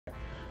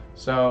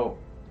So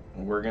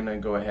we're gonna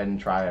go ahead and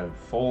try a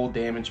full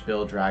damage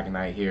build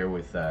Dragonite here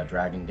with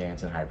Dragon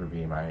Dance and Hyper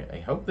Beam.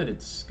 I hope that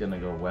it's gonna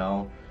go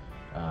well.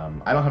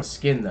 I don't have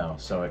skin though,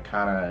 so it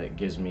kind of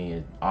gives me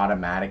an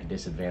automatic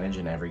disadvantage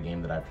in every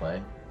game that I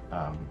play,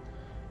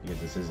 because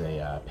this is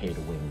a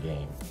pay-to-win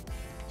game.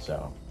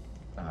 So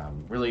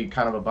really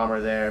kind of a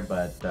bummer there,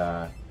 but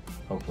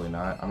hopefully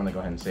not. I'm gonna go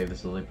ahead and save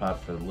this Lillipup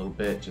for a little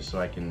bit, just so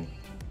I can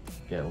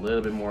get a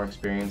little bit more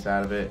experience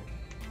out of it.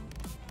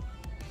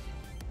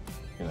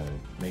 Gonna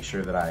make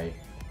sure that I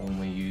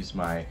only use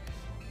my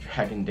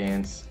Dragon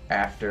Dance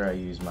after I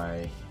use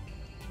my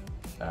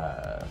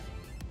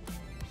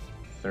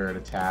third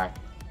attack,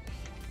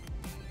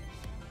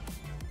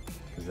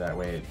 because that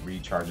way it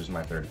recharges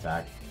my third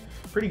attack.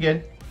 Pretty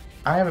good.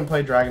 I haven't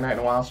played Dragonite in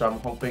a while, so I'm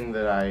hoping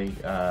that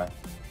I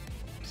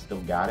still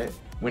got it.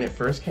 When it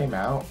first came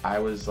out, I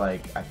was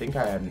like, I think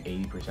I had an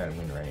 80%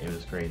 win rate. It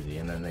was crazy,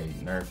 and then they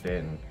nerfed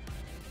it, and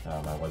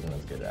I wasn't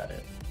as good at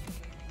it.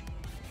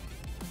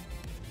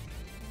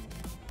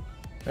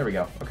 There we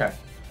go. Okay.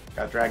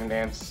 Got Dragon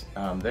Dance.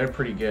 They're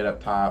pretty good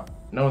up top.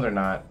 No, they're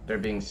not. They're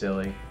being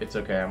silly. It's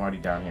okay. I'm already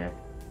down here.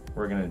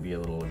 We're going to be a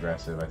little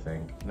aggressive, I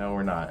think. No,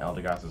 we're not.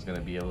 Eldegoss is going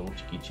to be a little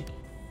chicky.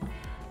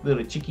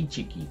 Little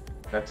chicky.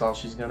 That's all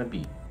she's going to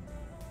be.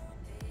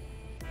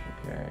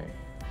 Okay.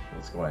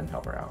 Let's go ahead and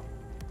help her out.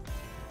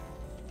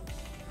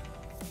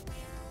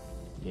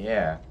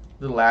 Yeah.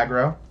 Little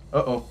aggro.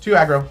 Uh-oh. Too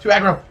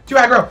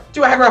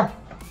aggro.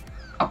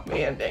 Oh,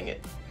 man. Dang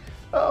it.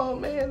 Oh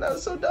man, that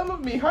was so dumb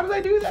of me. How did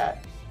I do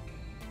that?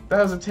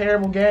 That was a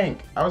terrible gank.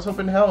 I was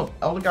hoping to help.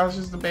 Eldegoss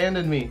just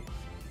abandoned me.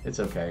 It's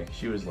okay.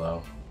 She was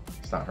low.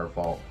 It's not her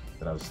fault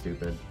that I was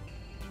stupid.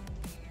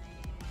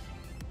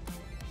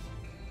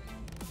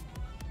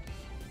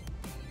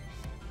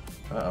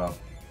 Uh-oh.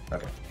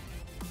 Okay.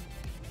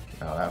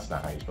 No, that's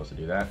not how you're supposed to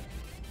do that.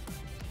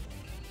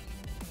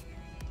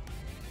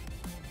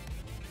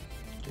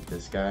 Get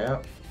this guy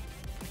up.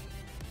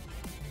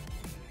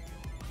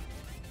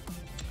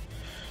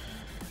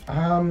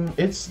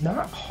 It's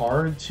not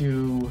hard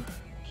to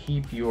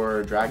keep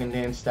your Dragon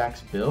Dance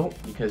stacks built,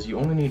 because you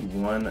only need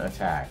one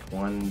attack,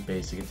 one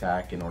basic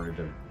attack, in order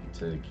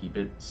to keep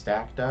it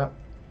stacked up.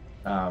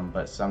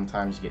 But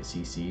sometimes you get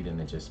CC'd and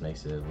it just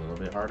makes it a little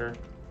bit harder.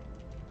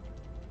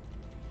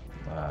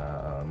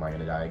 Am I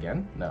gonna die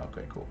again? No.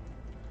 Okay, cool.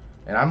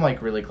 And I'm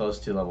like really close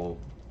to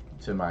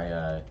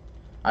my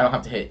I don't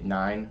have to hit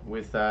 9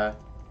 with Dragonair,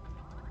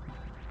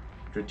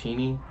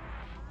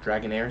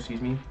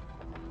 excuse me.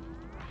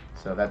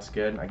 So that's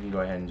good. I can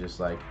go ahead and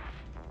just like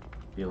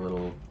be a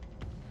little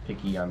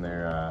picky on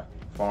their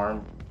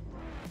farm,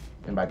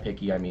 and by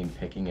picky I mean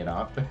picking it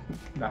up.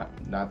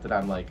 not that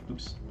I'm like,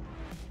 oops,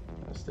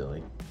 that's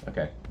silly.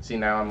 Okay, see,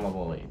 now I'm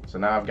level 8. So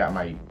now I've got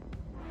my.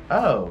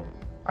 Oh,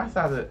 I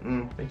thought that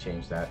they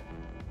changed that.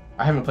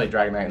 I haven't played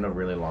Dragonite in a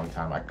really long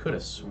time. I could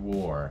have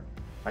swore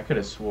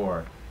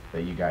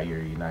that you got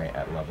your Unite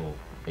at level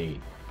 8.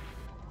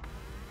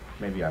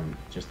 Maybe I'm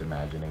just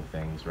imagining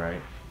things,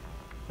 right?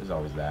 There's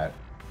always that.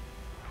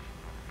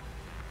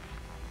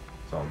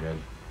 It's all good.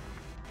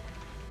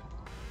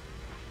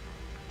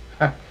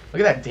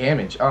 Look at that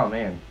damage. Oh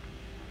man.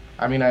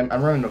 I mean, I'm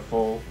running a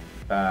full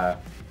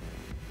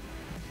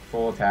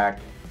attack.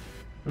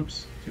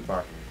 Oops, too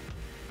far.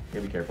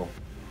 Gotta be careful.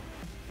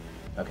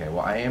 Okay,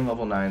 well I am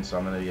level 9, so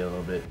I'm gonna be a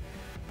little bit.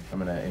 I'm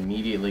gonna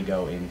immediately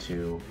go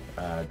into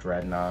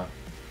Dreadnought,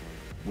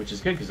 which is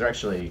good because they're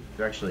actually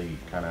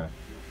kind of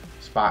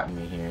spotting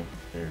me here.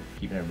 They're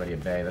keeping everybody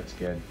at bay. That's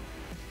good.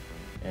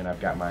 And I've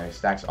got my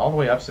stacks all the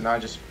way up, so now I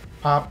just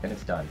pop and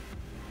it's done.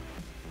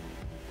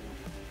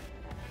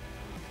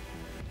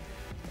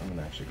 I'm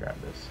gonna actually grab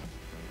this.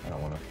 I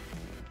don't wanna.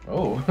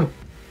 Oh,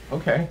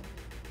 okay.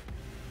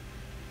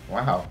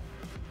 Wow,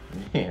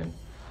 man.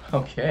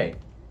 Okay.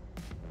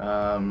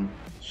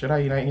 Should I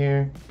unite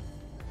here?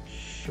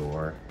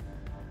 Sure.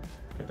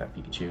 Get that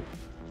Pikachu.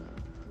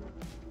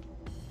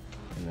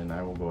 And then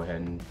I will go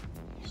ahead and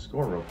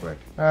score real quick.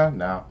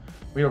 No.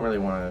 We don't really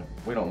want to.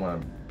 We don't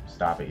want to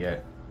stop it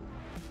yet.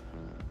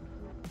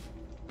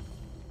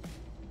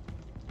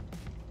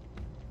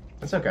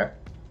 It's okay.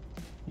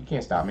 You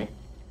can't stop me.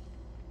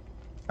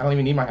 I don't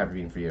even need my Hyper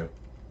Beam for you.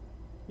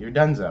 You're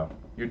Dunzo.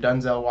 You're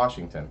Dunzel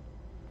Washington.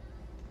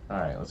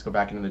 Alright, let's go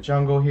back into the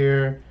jungle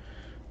here.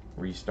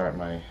 Restart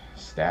my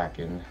stack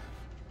and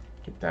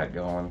get that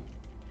going.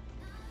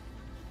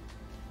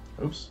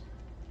 Oops.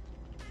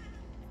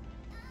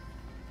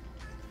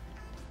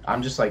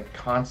 I'm just like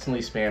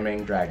constantly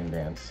spamming Dragon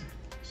Dance.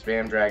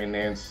 Spam Dragon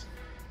Dance,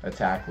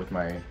 attack with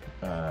my,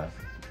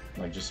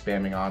 like just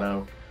spamming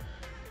auto.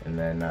 And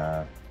then,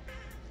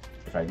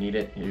 if I need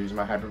it, use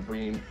my Hyper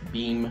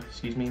Beam,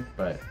 excuse me,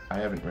 but I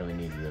haven't really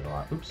needed it a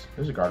lot. Oops,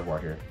 there's a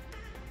Gardevoir here.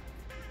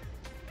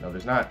 No,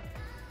 there's not.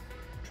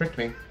 Tricked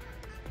me.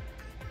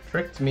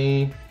 Tricked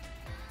me.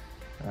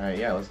 Alright,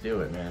 yeah, let's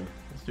do it, man.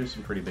 Let's do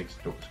some pretty big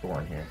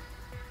scoring here.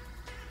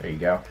 There you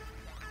go.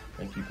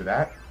 Thank you for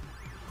that.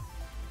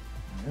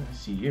 Yeah, I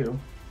see you.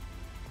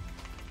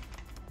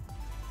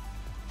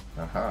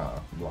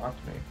 Aha, blocked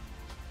me.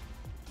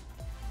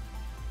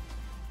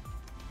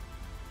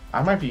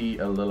 I might be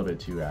a little bit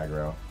too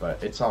aggro,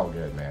 but it's all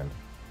good, man.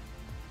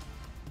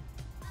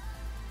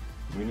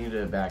 We need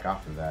to back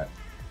off of that.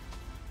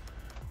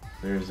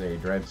 There's a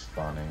dread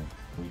spawning.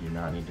 We do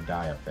not need to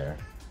die up there.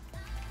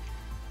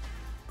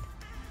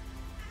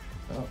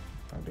 Oh,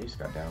 our base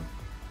got down.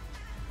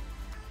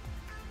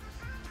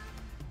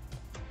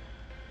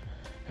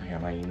 I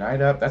got my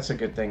Unite up. That's a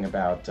good thing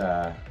about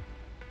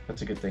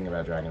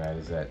Dragonite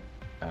is that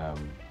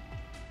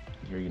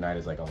your Unite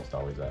is like almost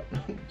always up.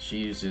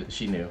 She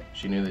knew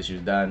that she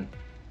was done.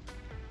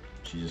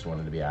 She just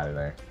wanted to be out of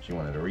there. She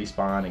wanted to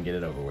respawn and get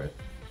it over with.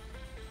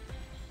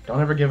 Don't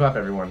ever give up,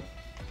 everyone.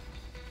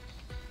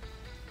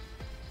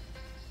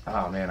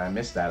 Oh man, I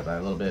missed that by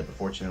a little bit, but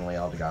fortunately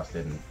Eldegoss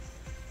didn't.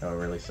 That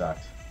really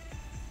sucked.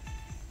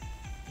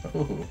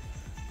 Ooh,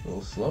 a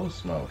little slow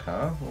smoke,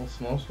 huh? A little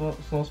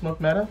slow smoke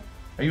meta?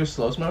 Are you a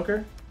slow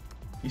smoker?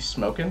 You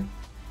smoking?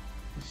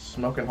 You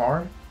smoking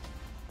hard?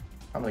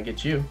 I'm gonna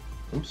get you.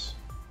 Oops.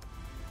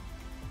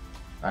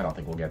 I don't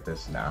think we'll get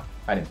this. Nah,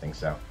 I didn't think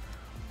so.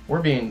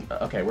 We're being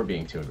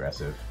too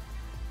aggressive.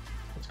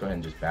 Let's go ahead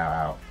and just bow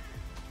out.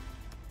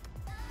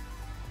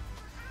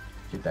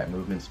 Get that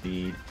movement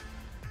speed.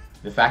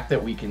 The fact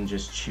that we can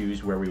just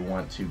choose where we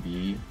want to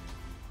be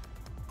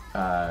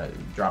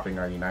dropping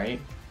our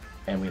Unite,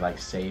 and we like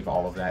save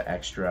all of that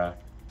extra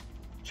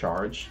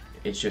charge,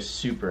 it's just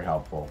super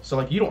helpful. So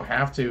like you don't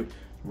have to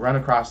run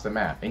across the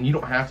map, and you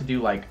don't have to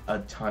do like a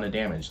ton of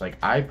damage. Like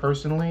I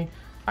personally,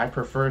 I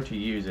prefer to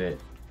use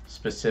it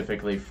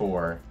specifically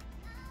for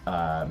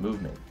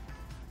movement.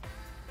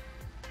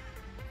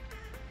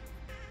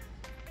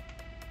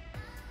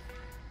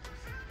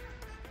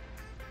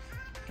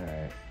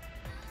 Alright,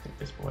 take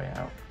this boy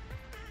out.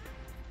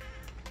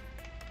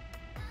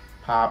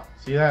 Pop,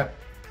 see that?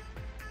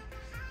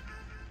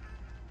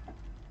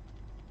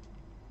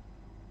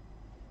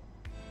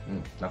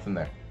 Nothing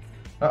there.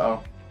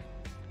 Uh-oh.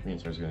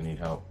 Venusaur's gonna need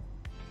help.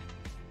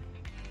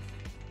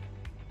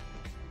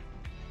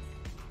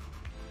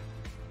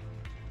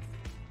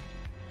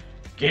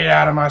 Get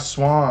out of my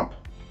swamp!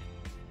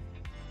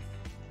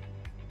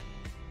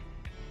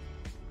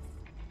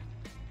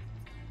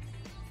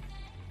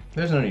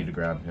 There's no need to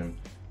grab him.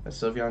 That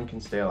Sylveon can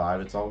stay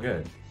alive, it's all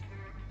good.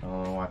 I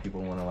don't know why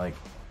people want to like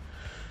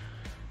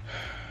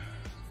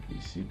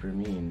be super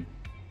mean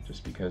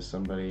just because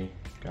somebody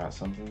got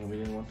something that we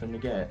didn't want them to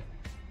get.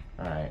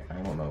 Alright, I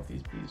don't know if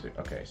these bees are...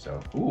 Okay, so...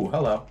 Ooh,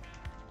 hello.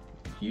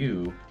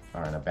 You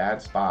are in a bad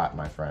spot,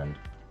 my friend.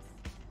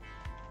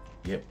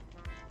 Yep.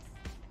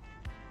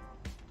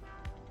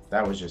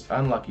 That was just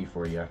unlucky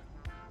for you.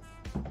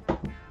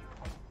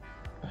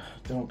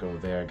 Don't go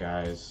there,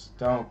 guys.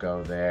 Don't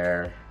go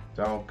there.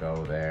 Don't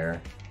go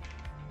there.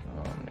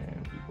 Oh,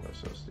 man. People are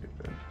so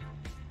stupid.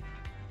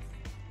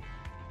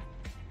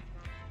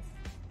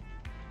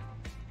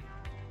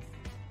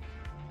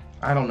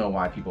 I don't know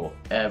why people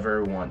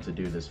ever want to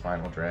do this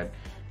final dread.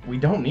 We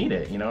don't need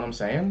it, you know what I'm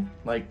saying?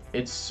 Like,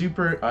 it's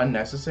super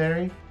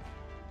unnecessary.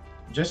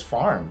 Just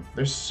farm.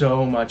 There's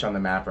so much on the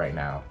map right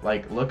now.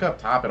 Like, look up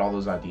top at all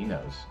those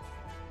Adinos.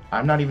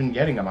 I'm not even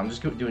getting them. I'm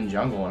just doing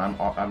jungle, and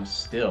I'm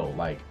still,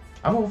 like,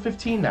 I'm level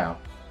 15 now.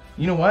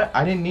 You know what?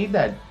 I didn't need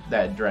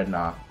that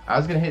Dreadnought. I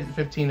was going to hit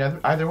 15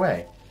 either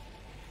way.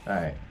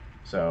 Alright,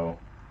 so,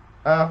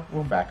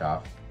 we'll back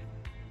off.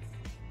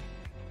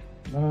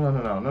 No.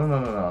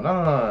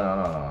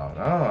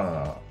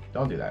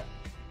 Don't do that.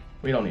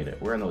 We don't need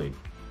it. We're in the lead.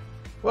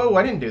 Whoa,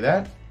 I didn't do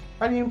that.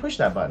 I didn't even push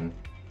that button.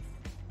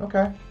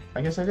 Okay,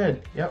 I guess I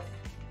did. Yep.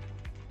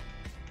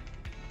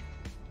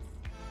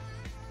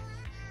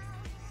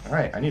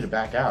 Alright, I need to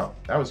back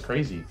out. That was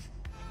crazy.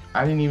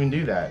 I didn't even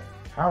do that.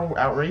 How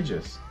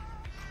outrageous.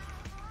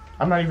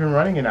 I'm not even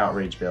running an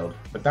outrage build,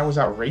 but that was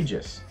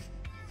outrageous.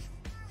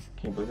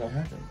 Can't believe that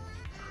happened.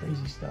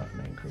 Crazy stuff,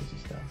 man. Crazy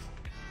stuff.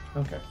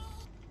 Okay.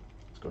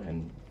 Let's go ahead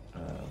and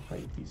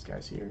fight these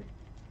guys here.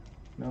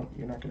 No,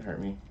 you're not going to hurt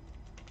me.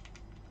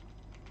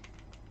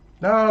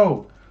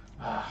 No!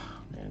 Ah,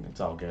 man, it's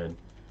all good.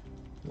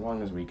 As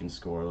long as we can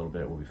score a little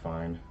bit, we'll be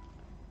fine.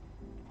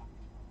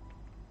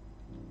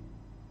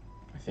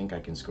 I think I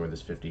can score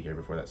this 50 here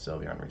before that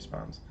Sylveon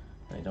respawns.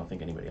 And I don't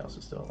think anybody else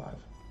is still alive.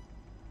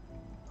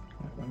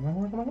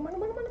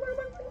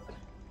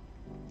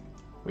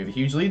 We have a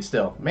huge lead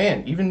still.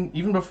 Man,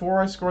 even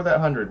before I scored that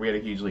 100, we had a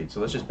huge lead.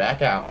 So let's just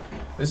back out.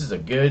 This is a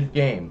good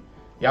game.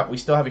 Yep, we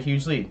still have a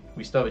huge lead.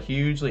 We still have a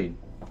huge lead.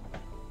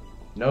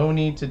 No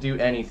need to do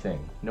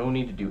anything. No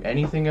need to do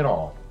anything at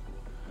all.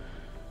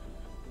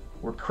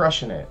 We're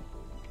crushing it.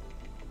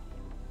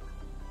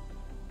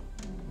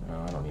 No,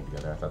 I don't need to go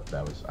there. I thought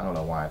that was... I don't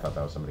know why I thought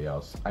that was somebody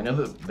else. I know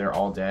that they're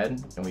all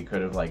dead, and we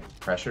could have, like,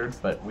 pressured,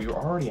 but we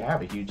already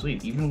have a huge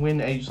lead. Even when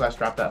Aegislash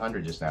dropped that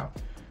 100 just now.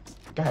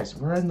 Guys,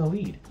 we're in the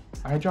lead.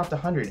 I dropped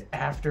 100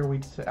 after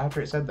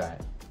it said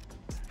that.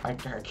 I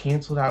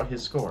canceled out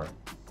his score.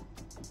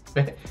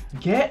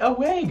 Get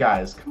away,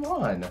 guys. Come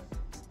on.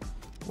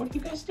 What are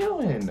you guys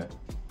doing?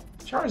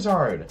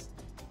 Charizard.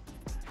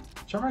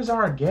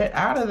 Charizard, get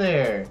out of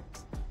there.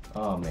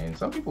 Oh, man.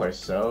 Some people are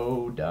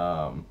so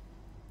dumb.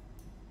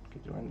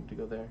 Do I need to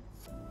go there?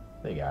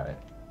 They got it.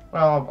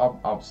 Well,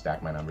 I'll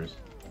stack my numbers.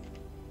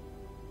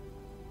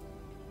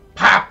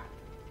 Pop!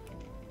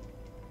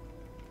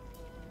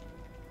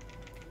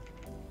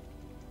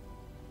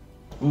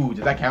 Ooh,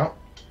 did that count?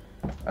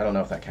 I don't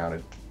know if that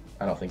counted.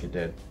 I don't think it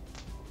did.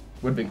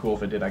 Would have been cool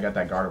if it did. I got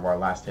that Gardevoir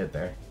last hit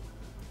there.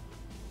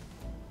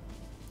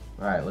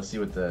 All right, let's see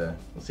what the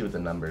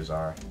numbers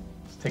are.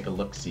 Let's take a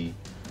look. See.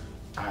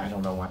 I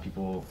don't know why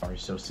people are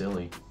so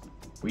silly.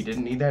 We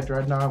didn't need that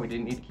Dreadnought. We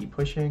didn't need to keep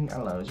pushing. I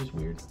don't know. It's just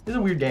weird. It's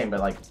a weird game, but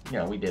like, you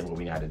know, we did what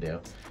we had to do.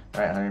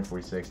 All right,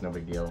 146, no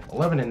big deal.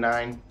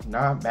 11-9,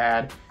 not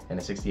bad, and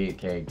a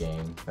 68K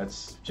game.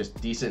 That's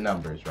just decent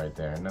numbers right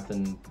there.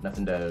 Nothing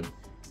to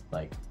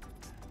like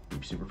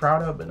be super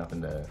proud of, but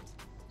nothing to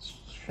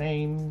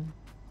shame.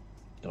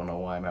 Don't know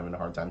why I'm having a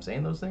hard time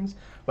saying those things,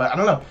 but I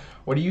don't know.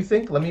 What do you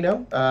think? Let me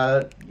know.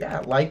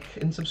 Yeah, like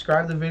and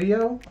subscribe to the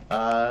video.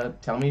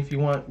 Tell me if you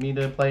want me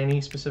to play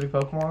any specific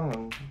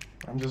Pokemon.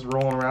 I'm just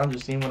rolling around,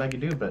 just seeing what I can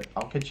do, but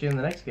I'll catch you in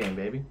the next game,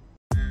 baby.